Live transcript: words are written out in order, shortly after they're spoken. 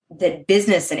that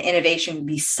business and innovation can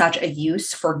be such a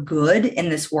use for good in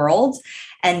this world.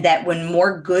 And that when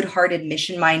more good-hearted,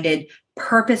 mission-minded,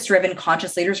 purpose-driven,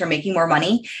 conscious leaders are making more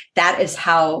money, that is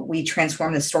how we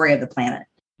transform the story of the planet.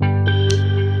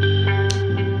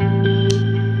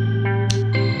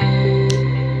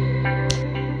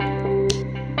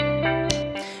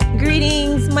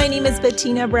 Greetings. My name is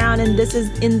Bettina Brown, and this is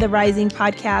In the Rising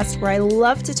podcast, where I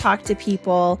love to talk to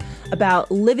people about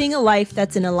living a life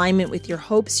that's in alignment with your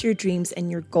hopes, your dreams,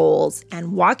 and your goals,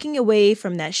 and walking away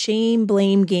from that shame,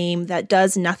 blame game that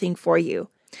does nothing for you.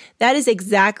 That is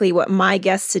exactly what my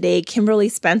guest today, Kimberly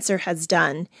Spencer, has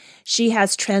done. She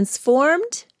has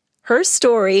transformed her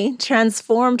story,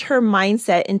 transformed her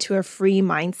mindset into a free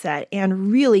mindset,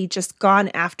 and really just gone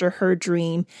after her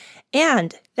dream.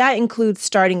 And that includes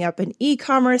starting up an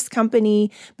e-commerce company,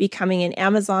 becoming an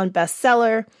Amazon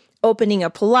bestseller, opening a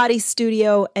Pilates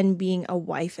studio, and being a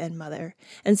wife and mother.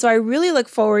 And so I really look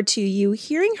forward to you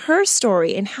hearing her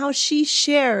story and how she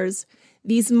shares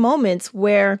these moments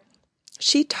where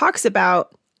she talks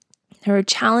about her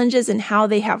challenges and how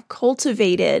they have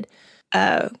cultivated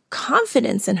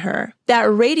confidence in her that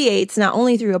radiates not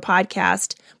only through a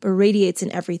podcast, but radiates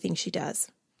in everything she does.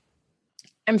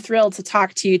 I'm thrilled to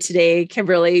talk to you today,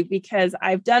 Kimberly, because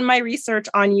I've done my research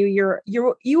on you.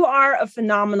 You are a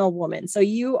phenomenal woman. So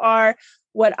you are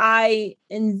what I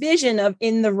envision of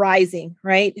in the rising,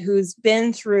 right? Who's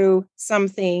been through some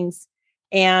things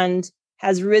and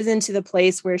has risen to the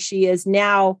place where she is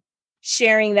now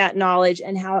sharing that knowledge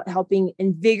and helping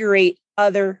invigorate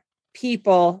other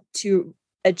people to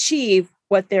achieve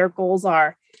what their goals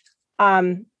are.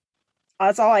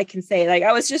 That's all I can say. Like,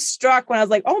 I was just struck when I was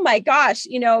like, oh my gosh,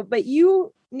 but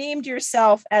you named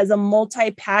yourself as a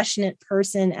multi-passionate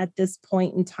person at this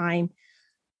point in time.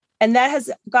 And that has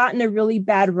gotten a really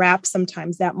bad rap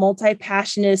sometimes. That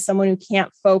multi-passionate is someone who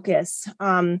can't focus.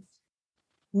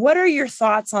 What are your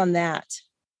thoughts on that?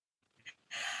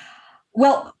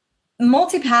 Well,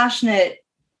 multi-passionate,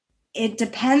 it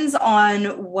depends on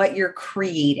what you're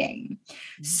creating.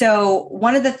 So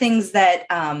one of the things that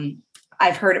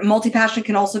I've heard, multi-passionate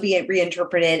can also be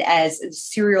reinterpreted as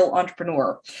serial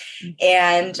entrepreneur.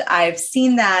 And I've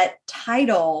seen that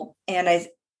title, and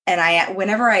I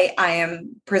whenever I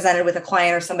am presented with a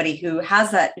client or somebody who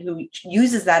has that, who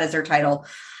uses that as their title,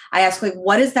 I ask, like,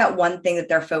 what is that one thing that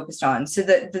they're focused on? So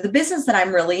the business that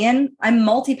I'm really in, I'm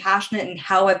multi-passionate in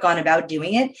how I've gone about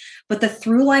doing it. But the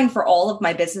through line for all of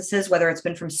my businesses, whether it's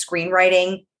been from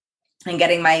screenwriting and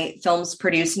getting my films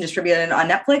produced and distributed on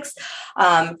Netflix,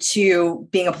 to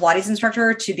being a Pilates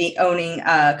instructor, to be co-owning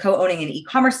an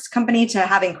e-commerce company, to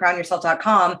having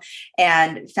crownyourself.com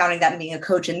and founding that and being a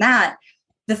coach in that,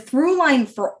 the through line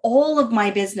for all of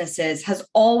my businesses has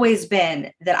always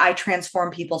been that I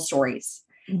transform people's stories.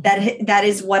 That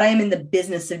is what I'm in the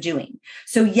business of doing.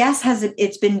 So yes,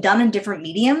 it's been done in different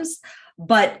mediums,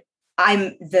 but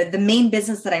I'm the main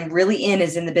business that I'm really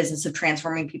is in the business of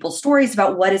transforming people's stories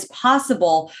about what is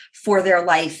possible for their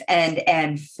life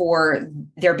and for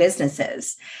their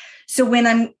businesses. So when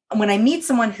I meet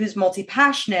someone who's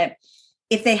multi-passionate,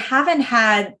 if they haven't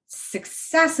had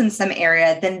success in some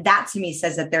area, then that to me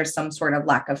says that there's some sort of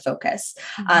lack of focus,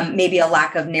 maybe a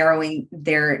lack of narrowing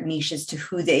their niches to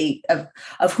who they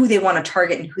want to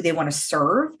target and who they want to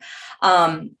serve.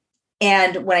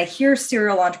 And when I hear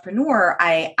serial entrepreneur,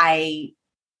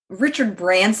 Richard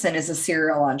Branson is a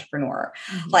serial entrepreneur.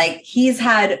 Like, he's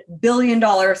had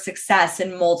billion-dollar success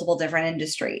in multiple different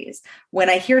industries. When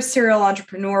I hear serial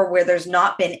entrepreneur where there's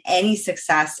not been any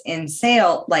success in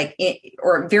sale,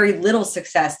 or very little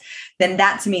success, then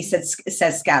that to me says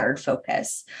scattered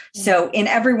focus. So in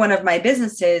every one of my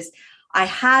businesses, I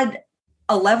had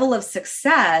a level of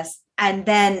success, but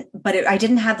I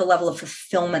didn't have the level of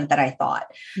fulfillment that I thought.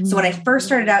 So when I first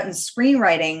started out in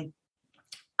screenwriting,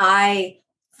 I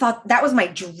thought that was my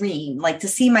dream, like to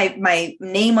see my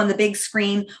name on the big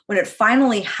screen. When it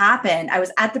finally happened, I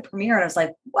was at the premiere and I was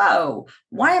like, whoa,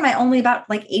 why am I only about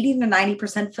 80 to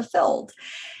 90% fulfilled?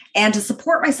 And to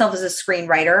support myself as a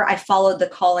screenwriter, I followed the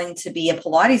calling to be a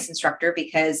Pilates instructor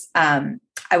because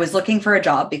I was looking for a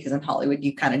job, because in Hollywood,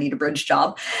 you kind of need a bridge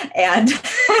job. And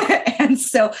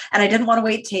I didn't want to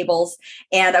wait tables,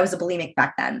 and I was a bulimic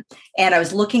back then. And I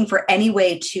was looking for any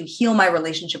way to heal my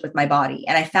relationship with my body.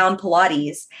 And I found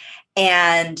Pilates,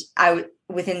 and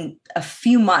within a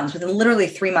few months, within literally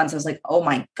 3 months, I was like, oh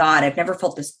my God, I've never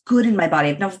felt this good in my body.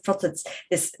 I've never felt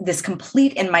this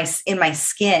complete in my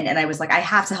skin. And I was like, I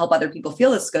have to help other people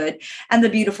feel this good. And the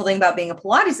beautiful thing about being a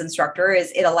Pilates instructor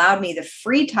is it allowed me the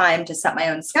free time to set my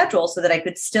own schedule so that I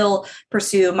could still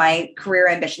pursue my career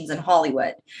ambitions in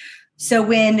Hollywood. So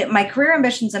when my career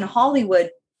ambitions in Hollywood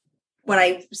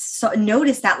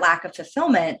noticed that lack of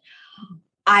fulfillment,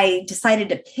 I decided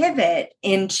to pivot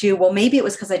into, well, maybe it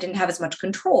was because I didn't have as much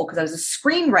control because I was a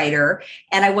screenwriter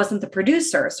and I wasn't the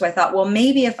producer. So I thought, well,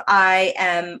 maybe if I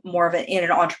am more of in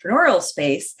an entrepreneurial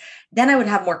space, then I would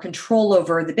have more control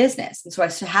over the business. And so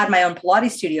I had my own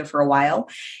Pilates studio for a while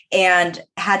and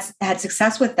had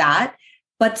success with that.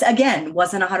 But again,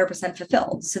 wasn't 100%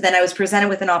 fulfilled. So then I was presented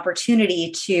with an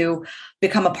opportunity to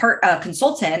become a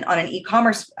consultant on an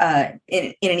e-commerce,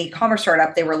 in an e-commerce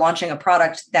startup. They were launching a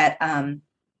product that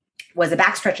was a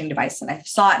back stretching device. And I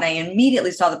saw it and I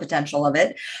immediately saw the potential of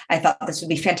it. I thought this would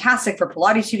be fantastic for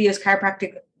Pilates studios,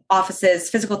 chiropractic offices,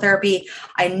 physical therapy.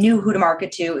 I knew who to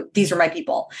market to. These are my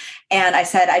people. And I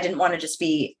said, I didn't want to just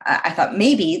be, I thought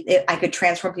maybe I could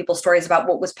transform people's stories about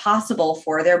what was possible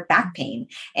for their back pain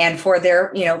and for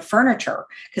their, furniture,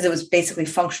 because it was basically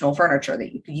functional furniture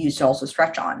that you could use to also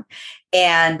stretch on.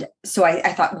 And so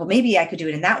I thought, well, maybe I could do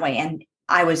it in that way. And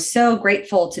I was so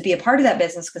grateful to be a part of that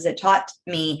business because it taught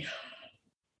me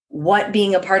what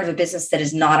being a part of a business that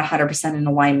is not 100% in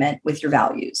alignment with your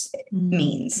values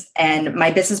means. And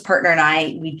my business partner and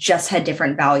I, we just had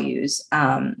different values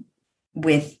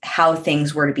with how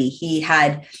things were to be. He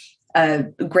had a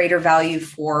greater value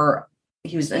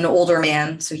he was an older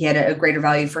man, so he had a greater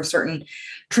value for certain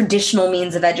traditional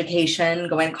means of education,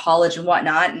 going to college and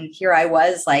whatnot. And here I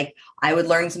was, like, I would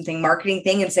learn something marketing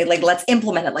thing and say, like, let's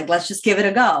implement it. Like, let's just give it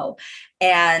a go.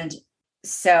 And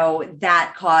so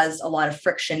that caused a lot of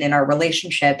friction in our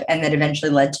relationship. And that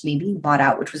eventually led to me being bought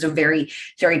out, which was a very,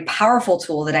 very powerful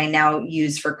tool that I now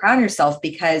use for Crown Yourself,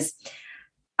 because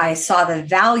I saw the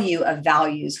value of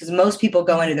values, because most people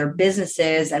go into their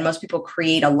businesses and most people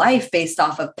create a life based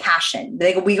off of passion.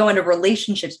 We go into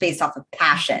relationships based off of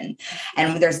passion,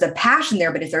 and there's the passion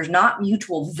there. But if there's not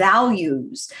mutual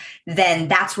values, then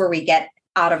that's where we get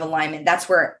out of alignment. That's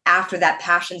where, after that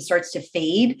passion starts to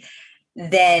fade,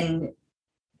 then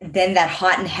that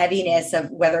hot and heaviness of,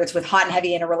 whether it's with hot and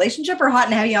heavy in a relationship or hot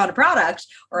and heavy on a product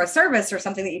or a service or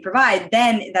something that you provide,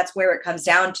 then that's where it comes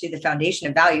down to the foundation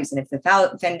of values. And if the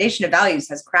foundation of values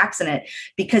has cracks in it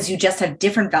because you just have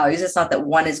different values, it's not that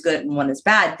one is good and one is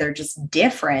bad, they're just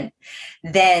different,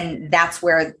 then that's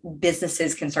where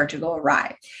businesses can start to go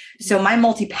awry. So my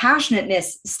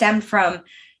multi-passionateness stemmed from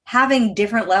having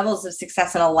different levels of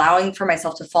success and allowing for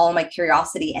myself to follow my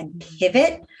curiosity and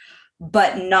pivot,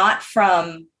 but not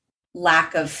from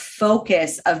lack of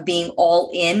focus of being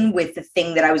all in with the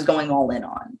thing that I was going all in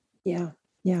on. Yeah.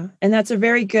 Yeah. And that's a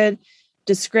very good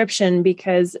description,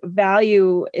 because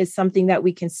value is something that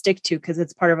we can stick to because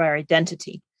it's part of our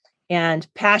identity. And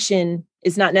passion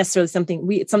is not necessarily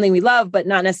it's something we love, but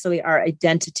not necessarily our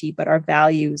identity, but our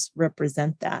values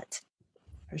represent that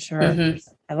for sure. Mm-hmm.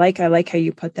 I like how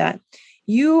you put that.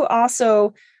 You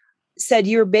also said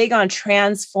you're big on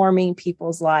transforming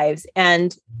people's lives.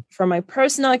 And from my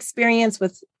personal experience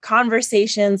with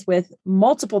conversations with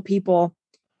multiple people,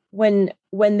 when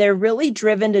they're really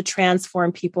driven to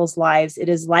transform people's lives, it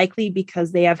is likely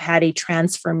because they have had a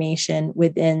transformation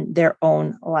within their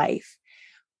own life.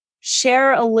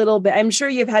 Share a little bit. I'm sure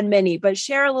you've had many, but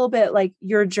share a little bit, like,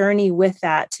 your journey with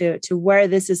that to where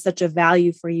this is such a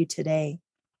value for you today.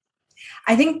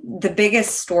 I think the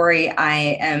biggest story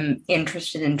I am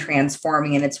interested in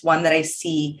transforming, and it's one that I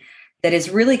see that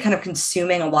is really kind of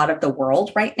consuming a lot of the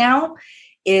world right now,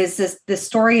 is the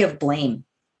story of blame.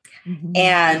 Mm-hmm.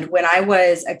 And when I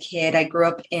was a kid, I grew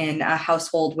up in a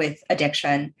household with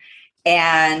addiction,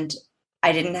 and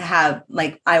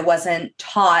I wasn't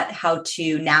taught how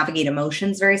to navigate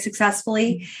emotions very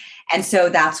successfully. Mm-hmm. And so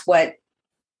that's what,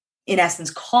 in essence,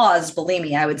 caused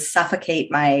bulimia. I would suffocate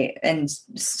and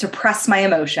suppress my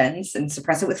emotions and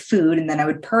suppress it with food. And then I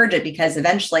would purge it, because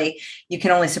eventually you can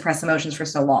only suppress emotions for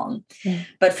so long. Mm.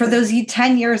 But for those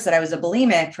 10 years that I was a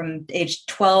bulimic, from age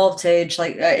 12 to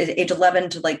age 11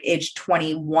 to like age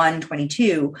 21,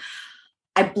 22,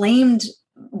 I blamed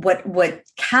what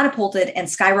catapulted and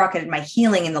skyrocketed my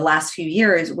healing in the last few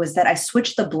years was that I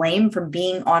switched the blame from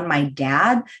being on my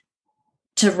dad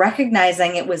to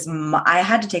recognizing it was I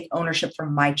had to take ownership for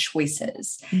my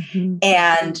choices. Mm-hmm.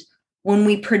 And when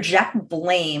we project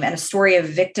blame and a story of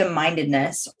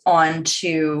victim-mindedness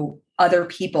onto other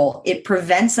people, it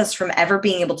prevents us from ever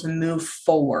being able to move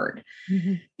forward.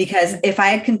 Mm-hmm. Because if I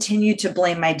had continued to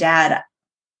blame my dad,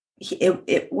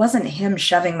 it wasn't him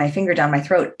shoving my finger down my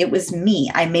throat. It was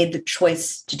me. I made the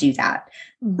choice to do that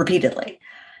repeatedly.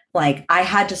 like I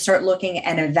had to start looking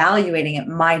and evaluating at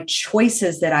my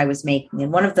choices that I was making.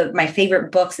 And one of my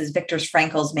favorite books is Viktor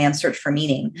Frankl's Man's Search for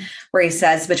Meaning, where he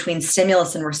says between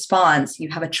stimulus and response, you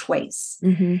have a choice.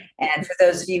 Mm-hmm. And for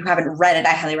those of you who haven't read it,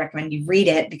 I highly recommend you read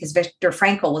it, because Viktor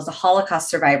Frankl was a Holocaust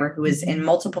survivor who was in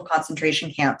multiple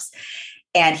concentration camps.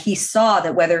 And he saw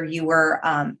that whether you were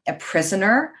a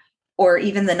prisoner or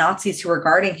even the Nazis who were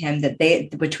guarding him, that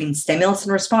between stimulus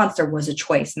and response, there was a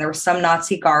choice. And there were some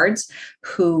Nazi guards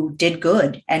who did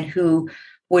good and who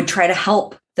would try to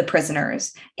help the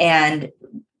prisoners. And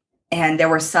there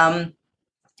were some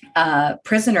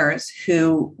prisoners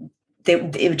who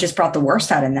it just brought the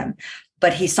worst out in them.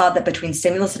 But he saw that between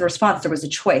stimulus and response, there was a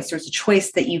choice. There was a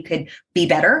choice that you could be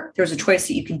better. There was a choice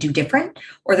that you can do different,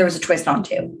 or there was a choice not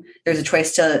to. There's a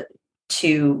choice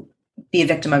to be a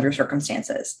victim of your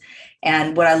circumstances.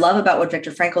 And what I love about what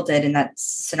Viktor Frankl did in that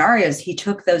scenario is he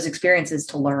took those experiences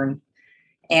to learn.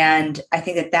 And I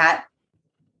think that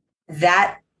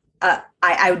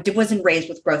I wasn't raised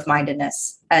with growth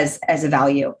mindedness as a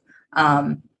value.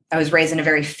 I was raised in a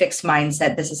very fixed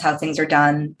mindset. This is how things are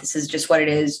done. This is just what it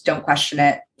is. Don't question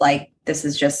it. Like, this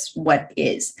is just what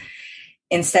is.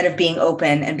 Instead of being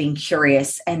open and being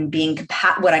curious and being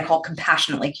what I call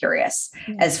compassionately curious,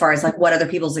 as far as like what other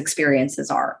people's experiences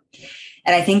are.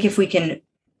 And I think if we can,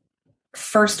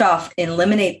 first off,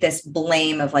 eliminate this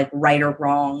blame of like right or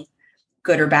wrong,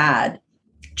 good or bad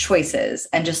choices,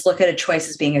 and just look at a choice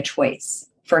as being a choice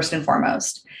first and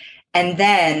foremost, and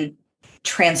then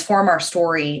transform our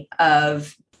story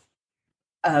of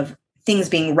things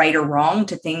being right or wrong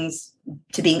to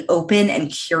being open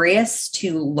and curious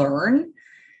to learn,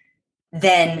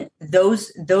 then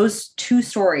those two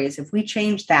stories, if we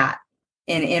change that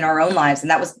in our own lives,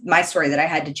 and that was my story that I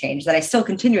had to change, that I still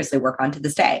continuously work on to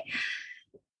this day,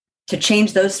 to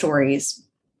change those stories,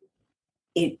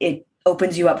 it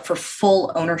opens you up for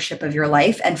full ownership of your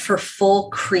life and for full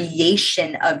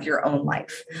creation of your own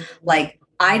life. Like,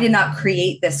 I did not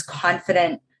create this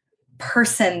confident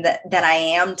person that I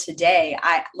am today.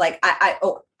 I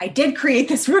did create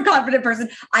this confident person.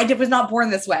 Was not born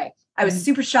this way. I was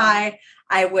super shy.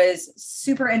 I was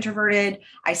super introverted.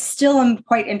 I still am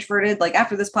quite introverted. Like,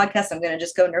 after this podcast, I'm going to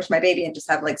just go nurse my baby and just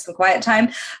have like some quiet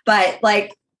time. But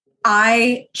like,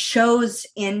 I chose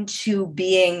into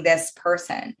being this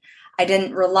person. I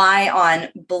didn't rely on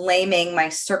blaming my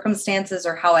circumstances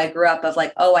or how I grew up of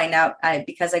like,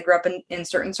 because I grew up in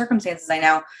certain circumstances, I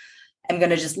now am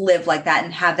going to just live like that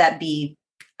and have that be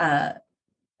the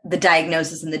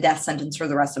diagnosis and the death sentence for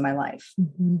the rest of my life.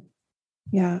 Mm-hmm.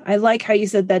 Yeah. I like how you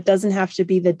said that doesn't have to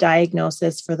be the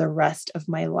diagnosis for the rest of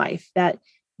my life, that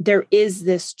there is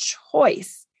this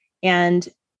choice, and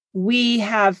we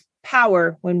have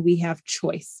power when we have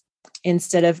choice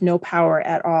instead of no power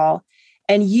at all.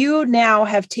 And you now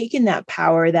have taken that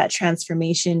power, that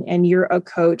transformation, and you're a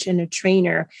coach and a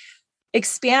trainer.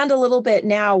 Expand a little bit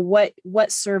now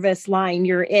what service line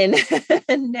you're in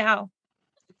now.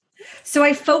 So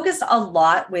I focus a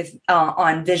lot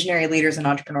on visionary leaders and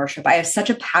entrepreneurship. I have such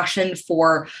a passion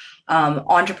for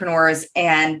entrepreneurs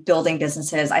and building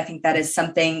businesses. I think that is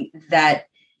something that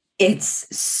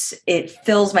it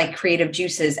fills my creative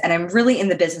juices. And I'm really in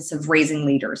the business of raising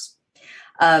leaders,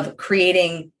 of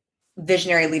creating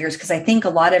visionary leaders, because I think a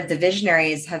lot of the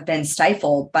visionaries have been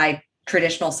stifled by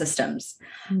traditional systems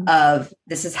of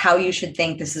this is how you should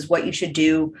think, this is what you should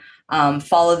do,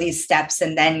 follow these steps,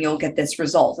 and then you'll get this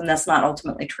result. And that's not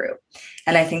ultimately true.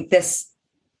 And I think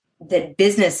that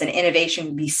business and innovation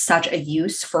can be such a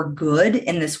use for good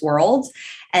in this world.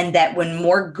 And that when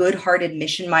more good-hearted,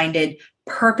 mission-minded,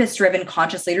 purpose-driven,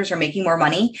 conscious leaders are making more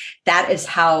money, that is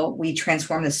how we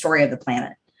transform the story of the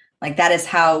planet. Like, that is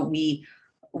how we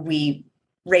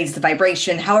raise the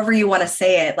vibration, however you want to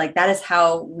say it. Like, that is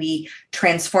how we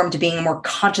transform to being a more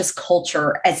conscious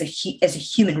culture as a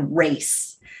human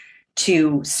race,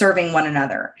 to serving one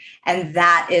another. And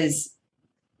that is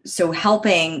so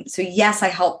yes, I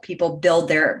help people build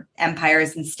their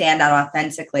empires and stand out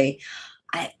authentically.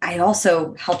 I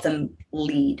also help them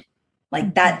lead.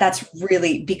 Like, that's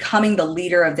really becoming the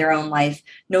leader of their own life,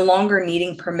 no longer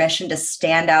needing permission to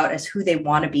stand out as who they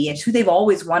want to be, as who they've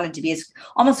always wanted to be, as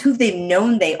almost who they've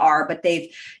known they are, but they've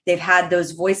had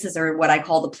those voices, or what I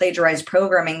call the plagiarized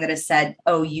programming, that has said,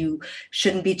 oh, you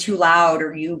shouldn't be too loud,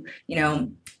 or your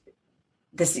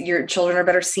children are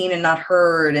better seen and not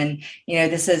heard. And,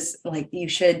 this is like, you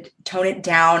should tone it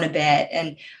down a bit.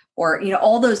 Or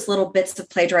all those little bits of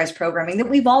plagiarized programming that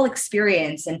we've all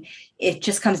experienced. And it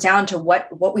just comes down to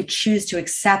what we choose to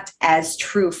accept as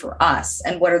true for us,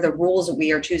 and what are the rules that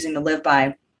we are choosing to live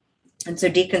by. And so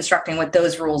deconstructing what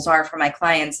those rules are for my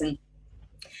clients, and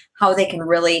how they can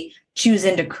really choose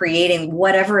into creating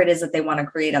whatever it is that they want to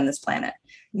create on this planet.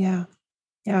 Yeah.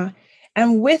 Yeah.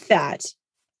 And with that,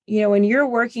 when you're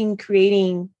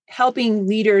working, helping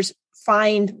leaders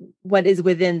find what is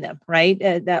within them, right?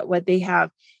 That what they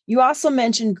have. You also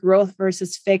mentioned growth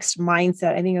versus fixed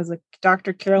mindset. I think it was like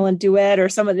Dr. Carolyn Duet or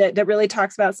someone that really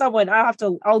talks about someone.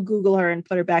 I'll Google her and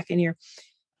put her back in here.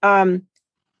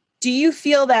 Do you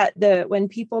feel that when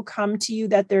people come to you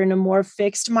that they're in a more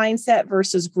fixed mindset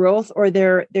versus growth, or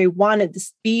they want to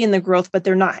be in the growth, but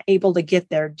they're not able to get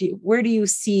there? Where do you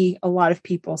see a lot of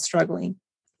people struggling?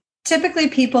 Typically,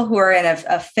 people who are in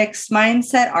a fixed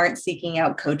mindset aren't seeking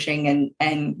out coaching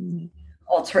and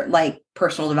like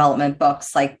personal development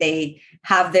books. Like, they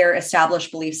have their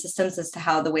established belief systems as to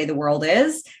how the way the world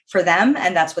is for them,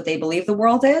 and that's what they believe the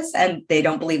world is, and they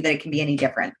don't believe that it can be any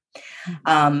different.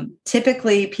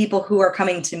 Typically, people who are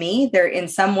coming to me, they're in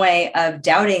some way of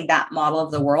doubting that model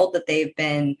of the world that they've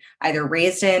been either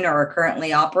raised in or are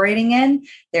currently operating in.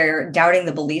 They're doubting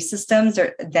the belief systems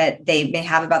that they may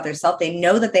have about themselves. They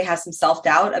know that they have some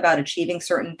self-doubt about achieving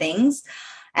certain things,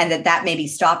 and that may be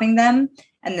stopping them.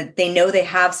 And that they know they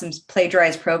have some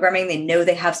plagiarized programming. They know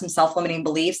they have some self-limiting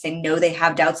beliefs. They know they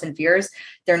have doubts and fears.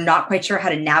 They're not quite sure how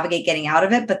to navigate getting out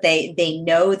of it, but they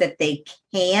know that they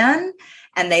can.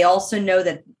 And they also know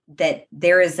that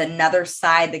there is another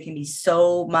side that can be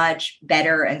so much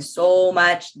better and so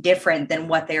much different than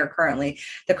what they are currently,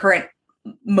 the current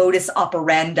modus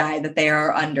operandi that they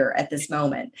are under at this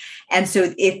moment. And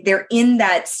so if they're in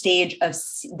that stage of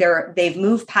they've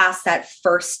moved past that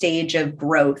first stage of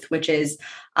growth, which is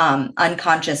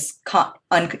unconscious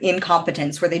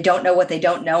incompetence, where they don't know what they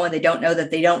don't know and they don't know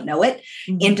that they don't know it,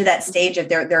 into that stage of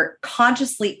they're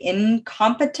consciously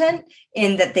incompetent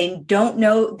in that they don't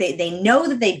know, they know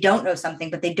that they don't know something,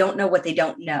 but they don't know what they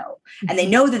don't know. And they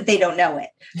know that they don't know it.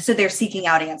 So they're seeking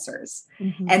out answers.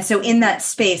 And so in that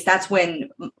space, that's when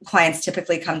clients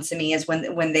typically come to me, is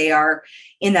when they are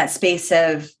in that space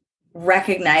of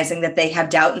recognizing that they have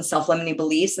doubt and self-limiting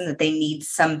beliefs, and that they need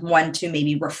someone to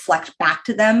maybe reflect back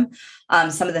to them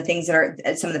some of the things that are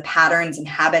some of the patterns and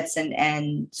habits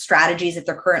and strategies that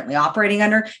they're currently operating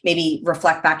under, maybe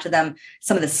reflect back to them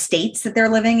some of the states that they're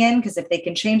living in. Because if they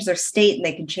can change their state and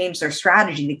they can change their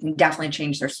strategy, they can definitely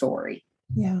change their story.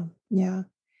 Yeah. Yeah.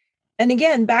 And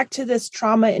again, back to this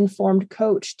trauma-informed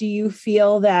coach, do you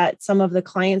feel that some of the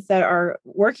clients that are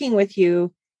working with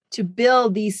you to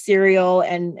build these serial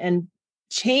and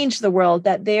change the world,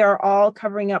 that they are all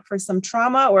covering up for some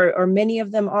trauma, or many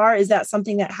of them are? Is that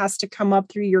something that has to come up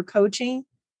through your coaching?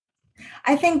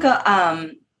 I think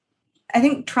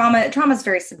trauma is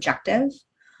very subjective,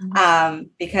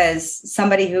 because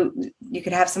you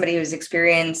could have somebody who's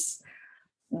experienced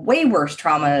way worse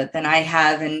trauma than I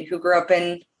have, and who grew up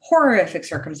in horrific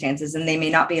circumstances, and they may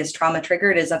not be as trauma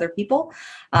triggered as other people.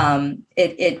 Trauma is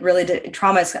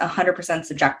 100%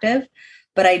 subjective,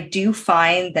 but I do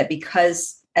find that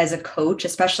because as a coach,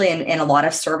 especially in a lot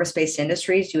of service-based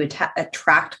industries, you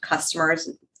attract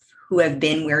customers who have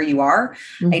been where you are.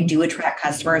 I do attract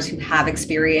customers who have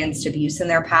experienced abuse in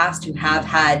their past, who have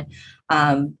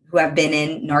been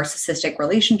in narcissistic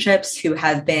relationships, who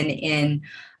have been in,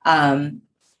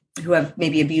 who have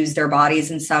maybe abused their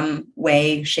bodies in some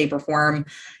way, shape, or form,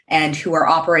 and who are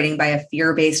operating by a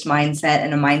fear-based mindset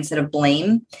and a mindset of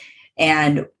blame.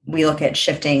 And we look at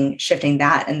shifting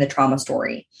that in the trauma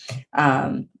story,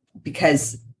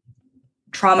 because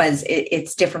trauma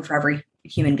it's different for every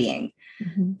human being.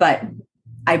 But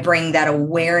I bring that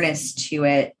awareness to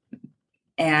it.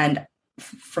 And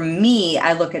for me,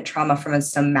 I look at trauma from a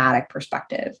somatic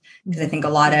perspective, because I think a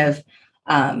lot of,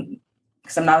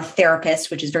 because I'm not a therapist,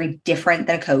 which is very different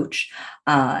than a coach.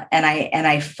 And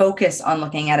I focus on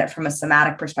looking at it from a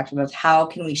somatic perspective of how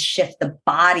can we shift the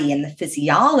body and the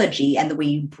physiology and the way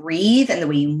you breathe and the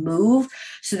way you move,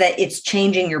 so that it's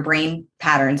changing your brain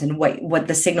patterns and what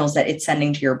the signals that it's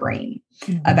sending to your brain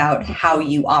about how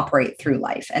you operate through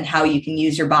life, and how you can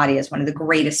use your body as one of the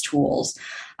greatest tools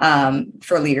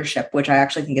for leadership, which I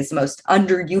actually think is the most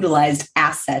underutilized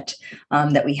asset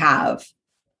that we have.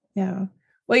 Yeah.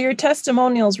 Well, your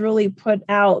testimonials really put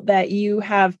out that you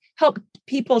have helped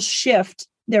people shift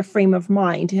their frame of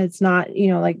mind. It's not,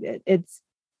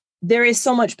 there is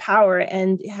so much power,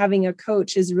 and having a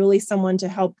coach is really someone to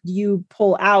help you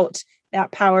pull out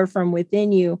that power from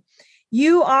within you.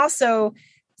 You also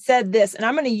said this, and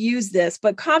I'm going to use this,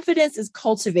 but confidence is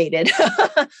cultivated.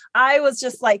 I was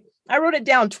just like, I wrote it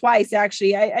down twice,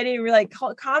 actually. I didn't realize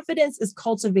confidence is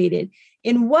cultivated.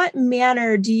 In what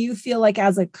manner do you feel like,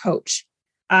 as a coach,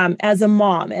 as a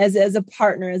mom, as a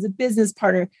partner, as a business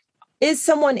partner, is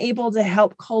someone able to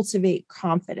help cultivate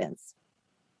confidence?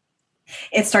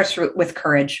 It starts with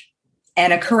courage.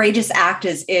 And a courageous act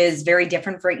is very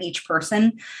different for each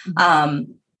person.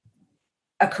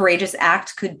 A courageous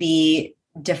act could be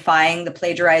defying the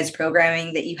plagiarized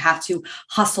programming that you have to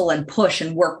hustle and push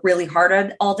and work really hard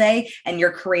on all day. And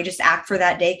your courageous act for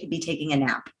that day could be taking a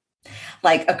nap.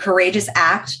 Like a courageous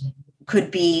act could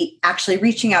be actually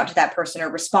reaching out to that person or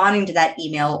responding to that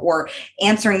email or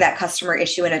answering that customer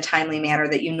issue in a timely manner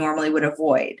that you normally would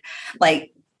avoid.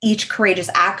 Like each courageous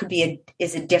act could be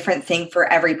is a different thing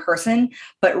for every person,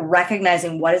 but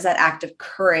recognizing what is that act of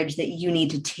courage that you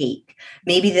need to take.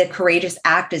 Maybe the courageous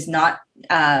act is not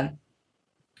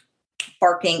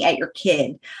barking at your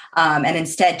kid, and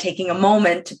instead taking a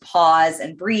moment to pause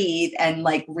and breathe and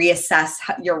like reassess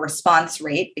your response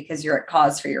rate because you're at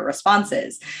cause for your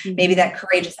responses. Maybe that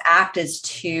courageous act is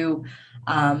to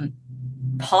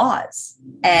pause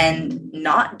and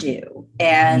not do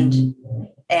and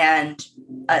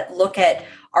look at,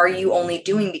 are you only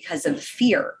doing because of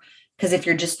fear? Because if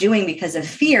you're just doing because of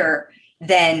fear,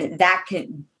 then that's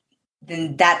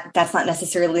not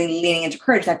necessarily leaning into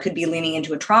courage. That could be leaning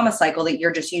into a trauma cycle that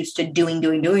you're just used to doing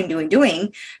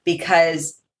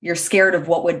because you're scared of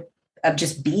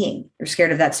just being. You're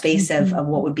scared of that space of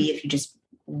what would be if you just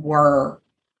were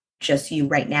just you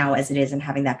right now as it is and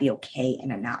having that be okay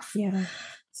and enough. Yeah.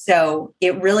 So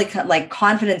it really like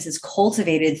confidence is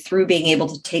cultivated through being able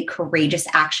to take courageous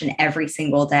action every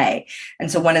single day.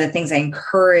 And so one of the things I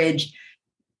encourage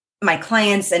my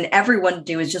clients and everyone to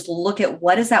do is just look at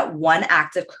what is that one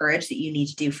act of courage that you need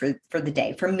to do for the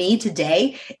day. For me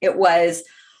today, it was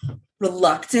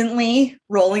reluctantly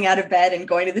rolling out of bed and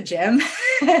going to the gym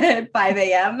at 5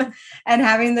 a.m. and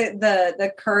having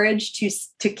the courage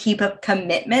to keep a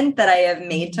commitment that I have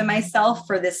made to myself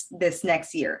for this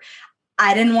next year.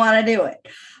 I didn't want to do it,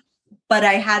 but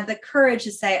I had the courage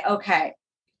to say, okay,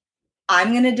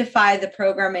 I'm going to defy the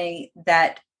programming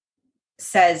that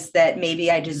says that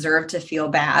maybe I deserve to feel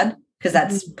bad, because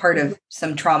that's part of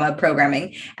some trauma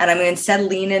programming. And I'm going to instead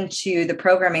lean into the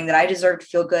programming that I deserve to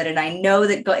feel good. And I know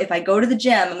that if I go to the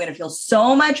gym, I'm going to feel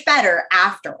so much better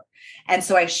after. And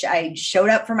so I showed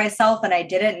up for myself and I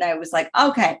did it. And I was like,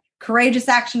 okay, courageous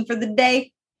action for the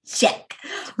day. Check.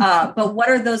 But what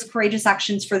are those courageous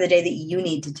actions for the day that you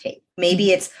need to take?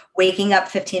 Maybe it's waking up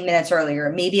 15 minutes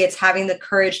earlier. Maybe it's having the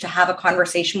courage to have a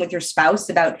conversation with your spouse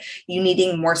about you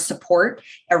needing more support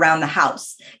around the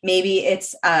house. Maybe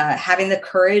it's having the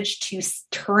courage to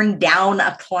turn down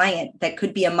a client that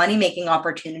could be a money-making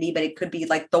opportunity, but it could be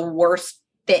like the worst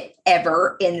fit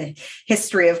ever in the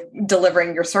history of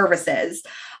delivering your services.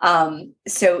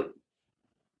 So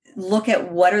look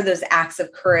at what are those acts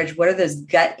of courage? What are those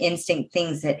gut instinct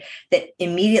things that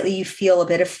immediately you feel a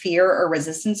bit of fear or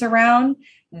resistance around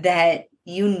that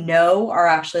you know are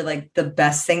actually like the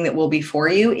best thing that will be for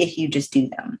you if you just do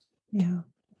them? Yeah.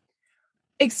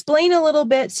 Explain a little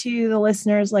bit to the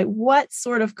listeners, like what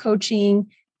sort of coaching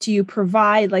do you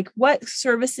provide? Like what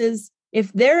services,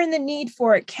 if they're in the need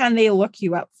for it, can they look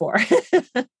you up for?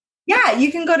 Yeah,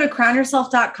 you can go to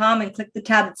crownyourself.com and click the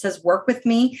tab that says work with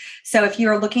me. So if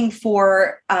you're looking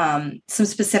for some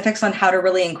specifics on how to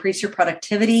really increase your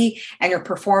productivity and your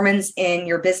performance in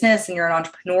your business and you're an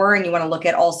entrepreneur and you want to look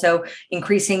at also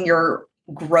increasing your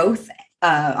growth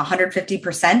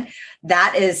 150%,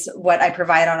 that is what I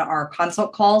provide on our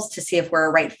consult calls to see if we're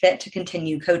a right fit to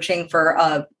continue coaching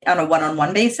on a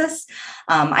one-on-one basis.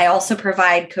 I also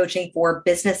provide coaching for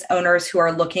business owners who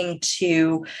are looking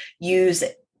to use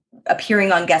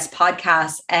appearing on guest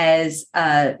podcasts as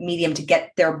a medium to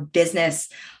get their business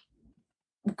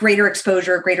greater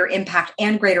exposure, greater impact,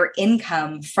 and greater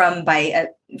income from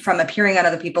appearing on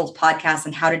other people's podcasts,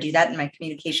 and how to do that in my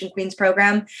Communication Queens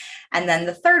program. And then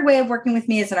the third way of working with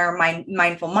me is in our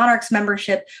Mindful Monarchs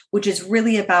membership, which is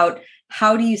really about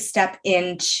how do you step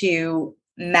into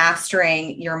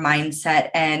mastering your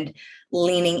mindset and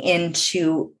leaning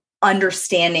into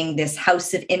understanding this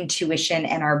house of intuition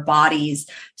and our bodies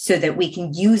so that we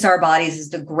can use our bodies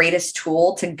as the greatest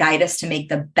tool to guide us to make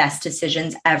the best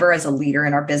decisions ever as a leader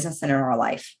in our business and in our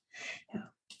life.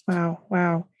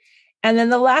 Wow. And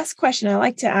then the last question, I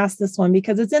like to ask this one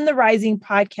because it's in the Rising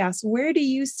podcast. Where do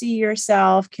you see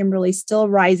yourself, Kimberly, still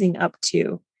rising up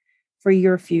to for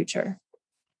your future?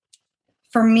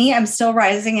 For me, I'm still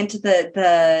rising into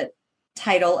the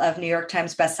title of New York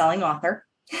Times bestselling author.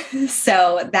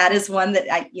 So that is one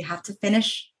that you have to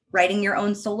finish writing your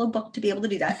own solo book to be able to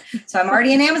do that. So I'm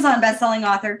already an Amazon bestselling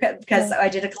author because I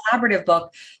did a collaborative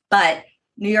book, but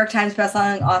New York Times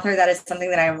bestselling author, that is something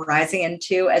that I'm rising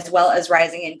into, as well as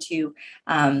rising into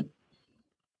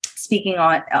speaking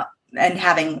on and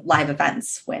having live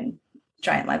events when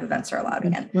giant live events are allowed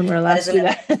again. When we're allowed to do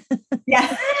that.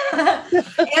 Yeah.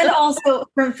 And also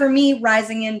for me,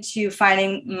 rising into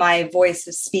finding my voice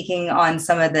of speaking on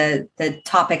some of the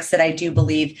topics that I do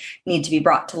believe need to be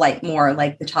brought to light more,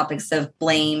 like the topics of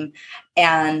blame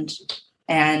and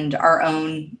our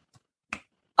own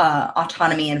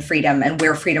autonomy and freedom, and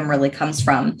where freedom really comes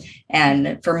from.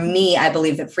 And for me, I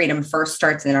believe that freedom first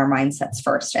starts in our mindsets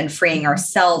first, and freeing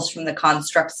ourselves from the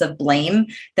constructs of blame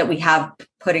that we have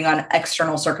putting on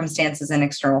external circumstances and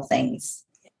external things.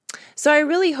 So I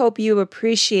really hope you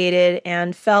appreciated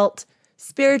and felt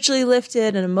spiritually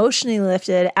lifted and emotionally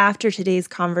lifted after today's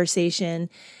conversation,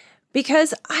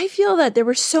 because I feel that there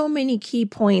were so many key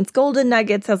points, golden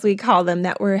nuggets as we call them,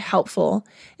 that were helpful,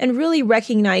 and really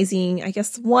recognizing, I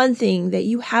guess, one thing, that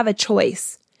you have a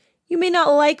choice. You may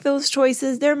not like those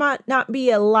choices. There might not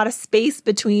be a lot of space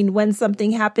between when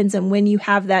something happens and when you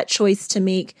have that choice to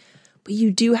make, but you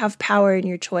do have power in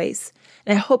your choice.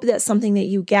 And I hope that's something that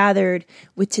you gathered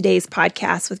with today's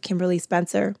podcast with Kimberly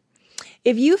Spencer.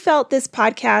 If you felt this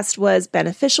podcast was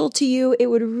beneficial to you, it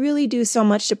would really do so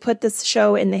much to put this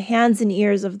show in the hands and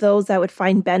ears of those that would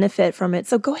find benefit from it.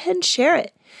 So go ahead and share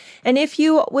it. And if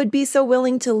you would be so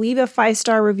willing to leave a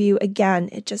 5-star review, again,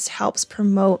 it just helps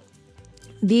promote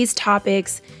these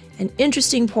topics and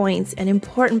interesting points and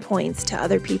important points to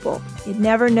other people. You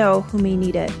never know who may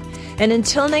need it. And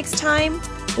until next time,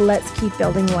 let's keep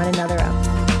building one another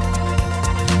up.